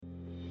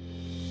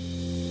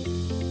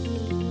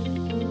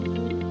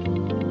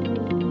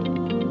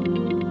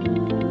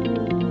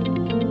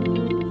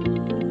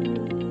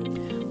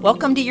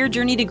Welcome to Your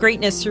Journey to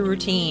Greatness Through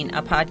Routine,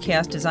 a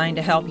podcast designed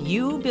to help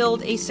you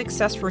build a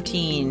success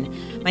routine.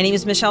 My name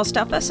is Michelle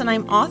Steffes, and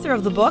I'm author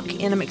of the book,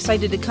 and I'm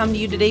excited to come to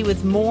you today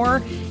with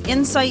more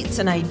insights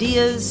and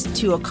ideas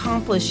to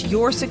accomplish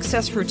your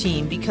success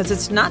routine, because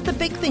it's not the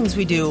big things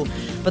we do,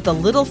 but the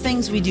little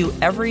things we do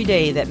every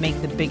day that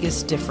make the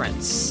biggest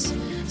difference.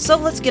 So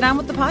let's get on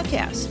with the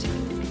podcast.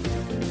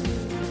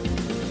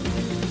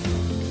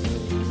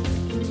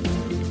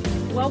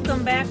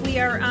 Welcome back. We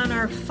are on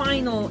our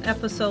final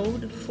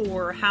episode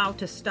for how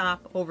to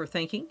stop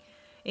overthinking.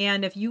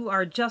 And if you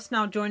are just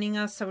now joining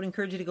us, I would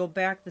encourage you to go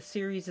back. The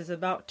series is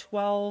about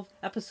 12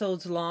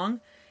 episodes long,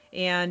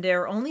 and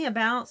they're only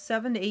about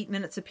 7 to 8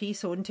 minutes a piece,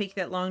 so it wouldn't take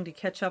that long to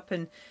catch up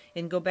and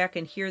go back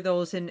and hear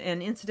those. And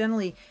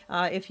incidentally,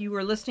 if you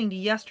were listening to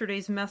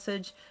yesterday's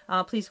message,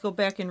 please go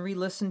back and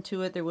re-listen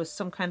to it. There was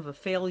some kind of a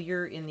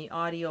failure in the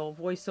audio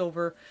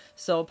voiceover,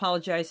 so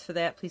apologize for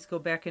that. Please go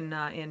back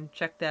and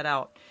check that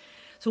out.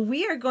 So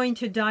we are going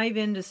to dive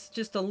into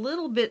just a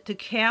little bit to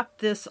cap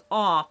this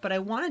off, but I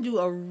want to do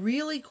a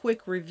really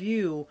quick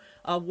review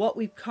of what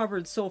we've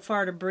covered so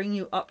far to bring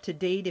you up to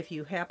date if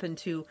you happen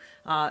to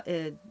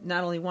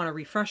not only want a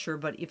refresher,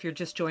 but if you're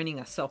just joining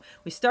us. So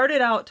we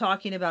started out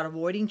talking about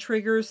avoiding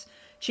triggers,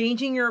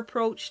 changing your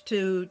approach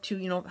to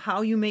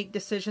how you make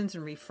decisions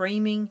and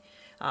reframing,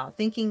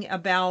 thinking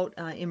about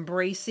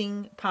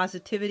embracing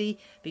positivity,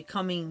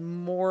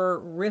 becoming more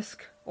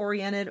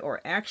risk-oriented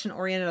or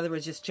action-oriented. In other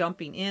words, just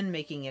jumping in,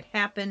 making it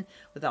happen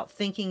without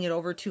thinking it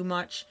over too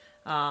much.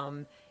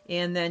 And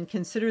then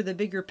consider the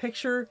bigger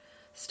picture.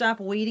 Stop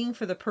waiting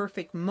for the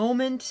perfect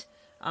moment.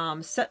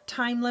 Set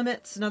time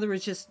limits. In other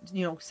words, just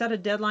set a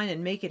deadline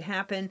and make it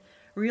happen.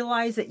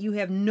 Realize that you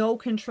have no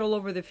control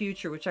over the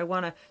future, which I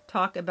want to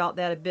talk about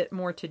that a bit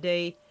more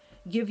today.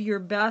 Give your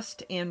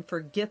best and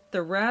forget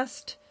the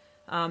rest.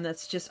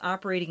 That's just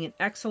operating in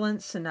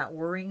excellence and not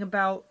worrying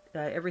about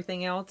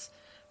everything else.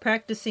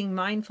 Practicing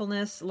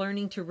mindfulness,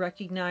 learning to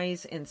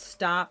recognize and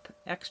stop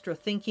extra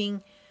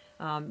thinking,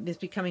 is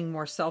becoming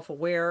more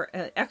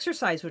self-aware.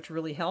 Exercise, which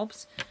really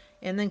helps.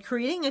 And then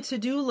creating a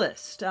to-do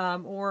list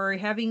or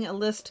having a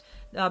list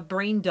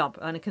brain dump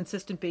on a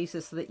consistent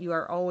basis so that you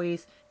are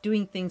always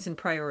doing things in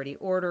priority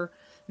order.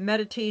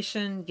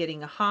 Meditation,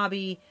 getting a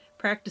hobby,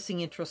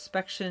 practicing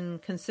introspection,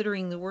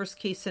 considering the worst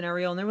case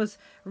scenario. And there was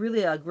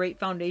really a great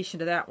foundation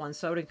to that one,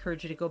 so I would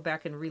encourage you to go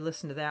back and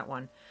re-listen to that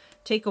one.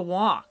 Take a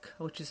walk,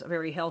 which is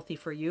very healthy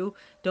for you.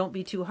 Don't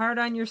be too hard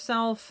on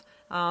yourself.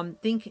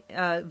 Think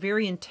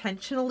very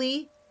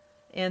intentionally.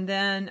 And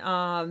then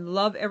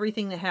love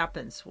everything that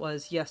happens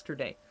was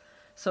yesterday.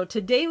 So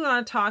today we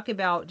want to talk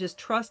about just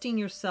trusting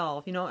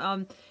yourself.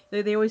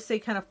 They always say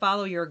kind of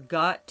follow your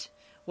gut.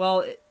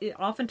 Well,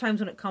 oftentimes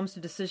when it comes to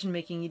decision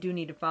making, you do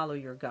need to follow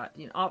your gut.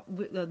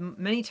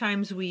 Many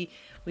times we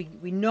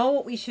know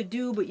what we should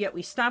do, but yet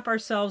we stop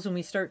ourselves and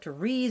we start to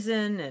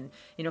reason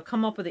and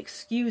come up with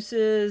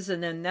excuses,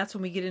 and then that's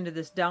when we get into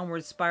this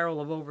downward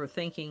spiral of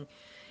overthinking.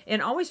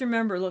 And always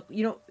remember, look,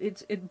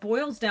 it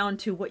boils down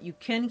to what you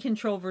can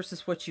control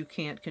versus what you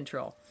can't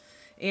control.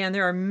 And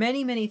there are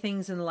many, many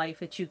things in life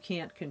that you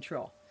can't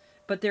control,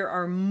 but there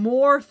are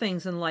more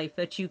things in life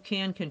that you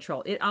can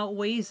control. It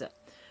outweighs it.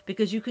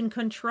 Because you can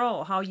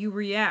control how you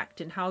react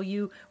and how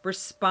you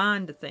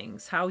respond to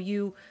things, how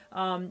you,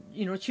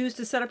 choose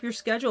to set up your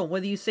schedule,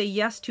 whether you say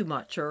yes too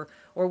much or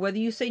whether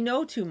you say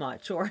no too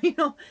much, or,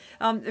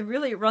 it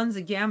really runs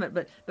the gamut.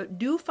 But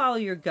do follow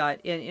your gut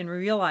and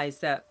realize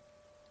that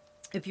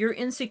if you're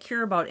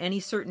insecure about any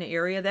certain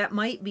area, that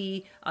might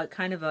be a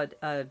kind of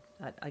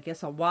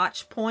a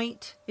watch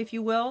point, if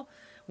you will,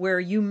 where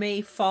you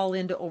may fall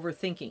into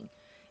overthinking.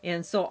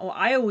 And so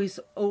I always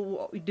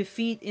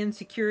defeat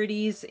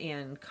insecurities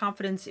and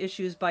confidence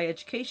issues by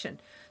education.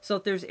 So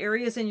if there's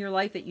areas in your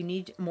life that you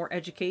need more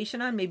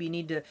education on, maybe you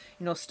need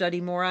to, study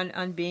more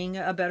on being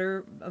a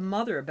better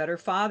mother, a better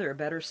father, a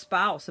better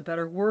spouse, a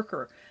better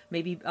worker,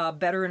 maybe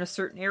better in a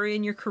certain area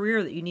in your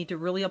career that you need to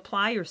really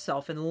apply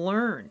yourself and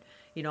learn.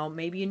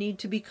 Maybe you need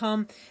to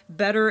become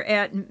better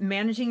at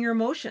managing your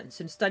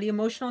emotions and study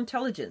emotional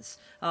intelligence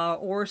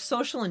or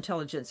social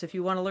intelligence if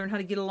you want to learn how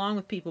to get along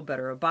with people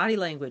better, or body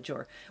language,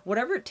 or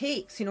whatever it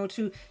takes,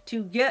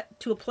 to get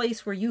to a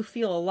place where you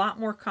feel a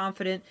lot more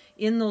confident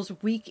in those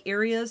weak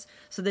areas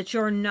so that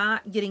you're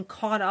not getting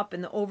caught up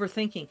in the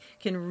overthinking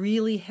can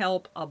really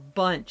help a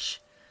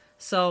bunch.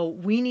 So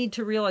we need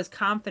to realize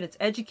confidence.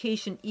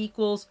 Education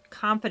equals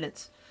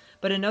confidence.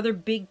 But another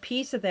big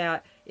piece of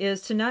that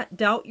is to not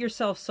doubt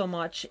yourself so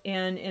much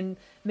and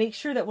make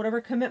sure that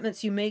whatever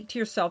commitments you make to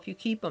yourself, you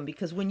keep them.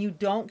 Because when you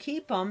don't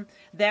keep them,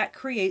 that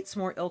creates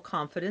more ill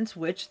confidence,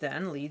 which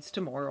then leads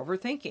to more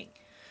overthinking.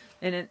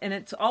 And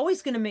it's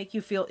always going to make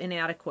you feel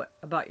inadequate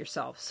about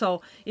yourself.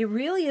 So it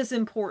really is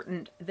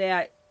important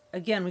that,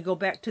 again, we go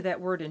back to that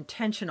word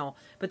intentional,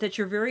 but that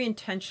you're very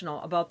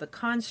intentional about the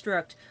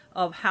construct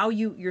of how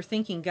your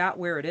thinking got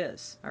where it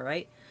is, all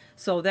right?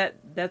 So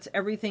that's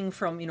everything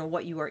from,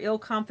 what you are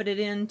ill-confident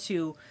in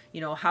to,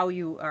 how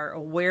you are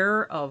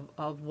aware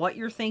of what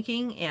you're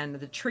thinking and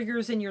the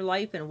triggers in your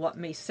life and what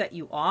may set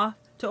you off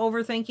to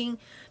overthinking,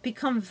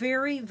 become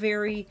very,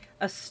 very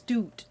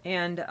astute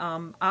and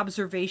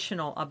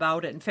observational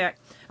about it. In fact,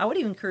 I would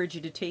even encourage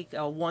you to take a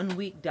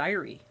 1-week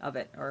diary of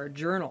it or a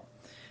journal,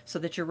 so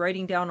that you're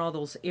writing down all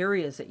those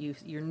areas that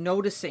you're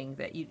noticing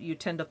that you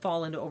tend to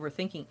fall into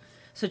overthinking,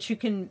 so that you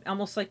can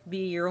almost like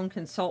be your own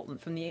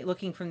consultant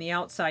looking from the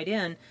outside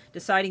in,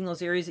 deciding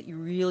those areas that you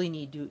really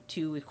need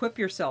to equip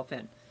yourself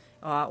in,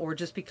 or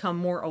just become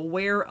more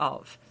aware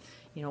of.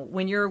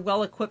 When you're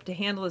well equipped to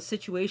handle the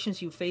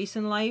situations you face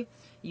in life,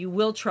 you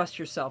will trust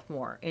yourself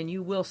more and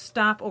you will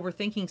stop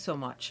overthinking so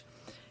much.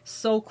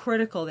 So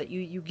critical that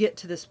you get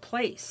to this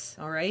place,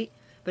 all right?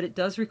 But it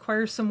does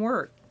require some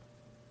work.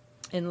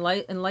 In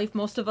life,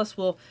 most of us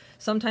will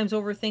sometimes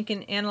overthink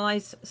and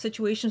analyze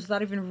situations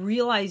without even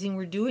realizing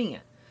we're doing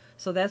it.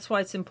 So that's why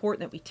it's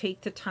important that we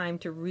take the time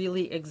to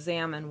really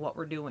examine what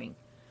we're doing.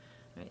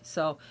 Right,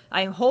 so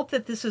I hope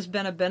that this has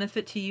been a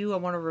benefit to you. I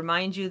want to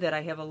remind you that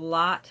I have a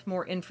lot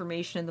more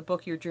information in the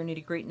book, Your Journey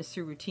to Greatness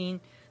Through Routine.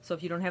 So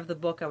if you don't have the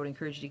book, I would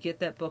encourage you to get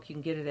that book. You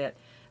can get it at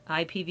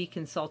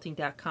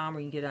ipvconsulting.com, or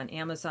you can get it on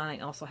Amazon. I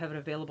also have it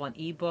available on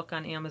ebook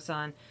on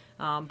Amazon.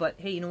 But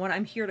hey, you know what?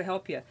 I'm here to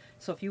help you.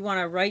 So if you want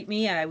to write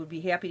me, I would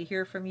be happy to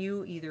hear from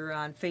you, either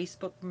on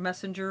Facebook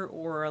Messenger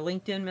or a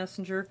LinkedIn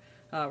Messenger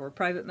or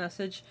private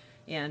message.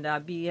 And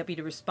I'd be happy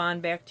to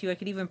respond back to you. I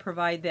could even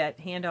provide that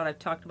handout I've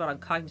talked about on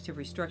cognitive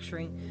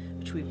restructuring,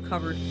 which we've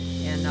covered,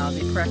 and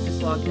the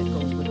practice log that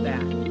goes with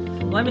that.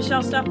 Well, I'm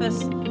Michelle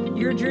Steffes.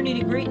 Your Journey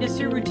to Greatness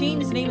Through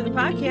Routine is the name of the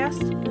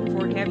podcast. Look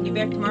forward to having you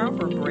back tomorrow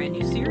for a brand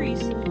new series.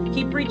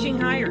 Keep reaching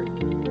higher.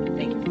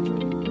 Thank you.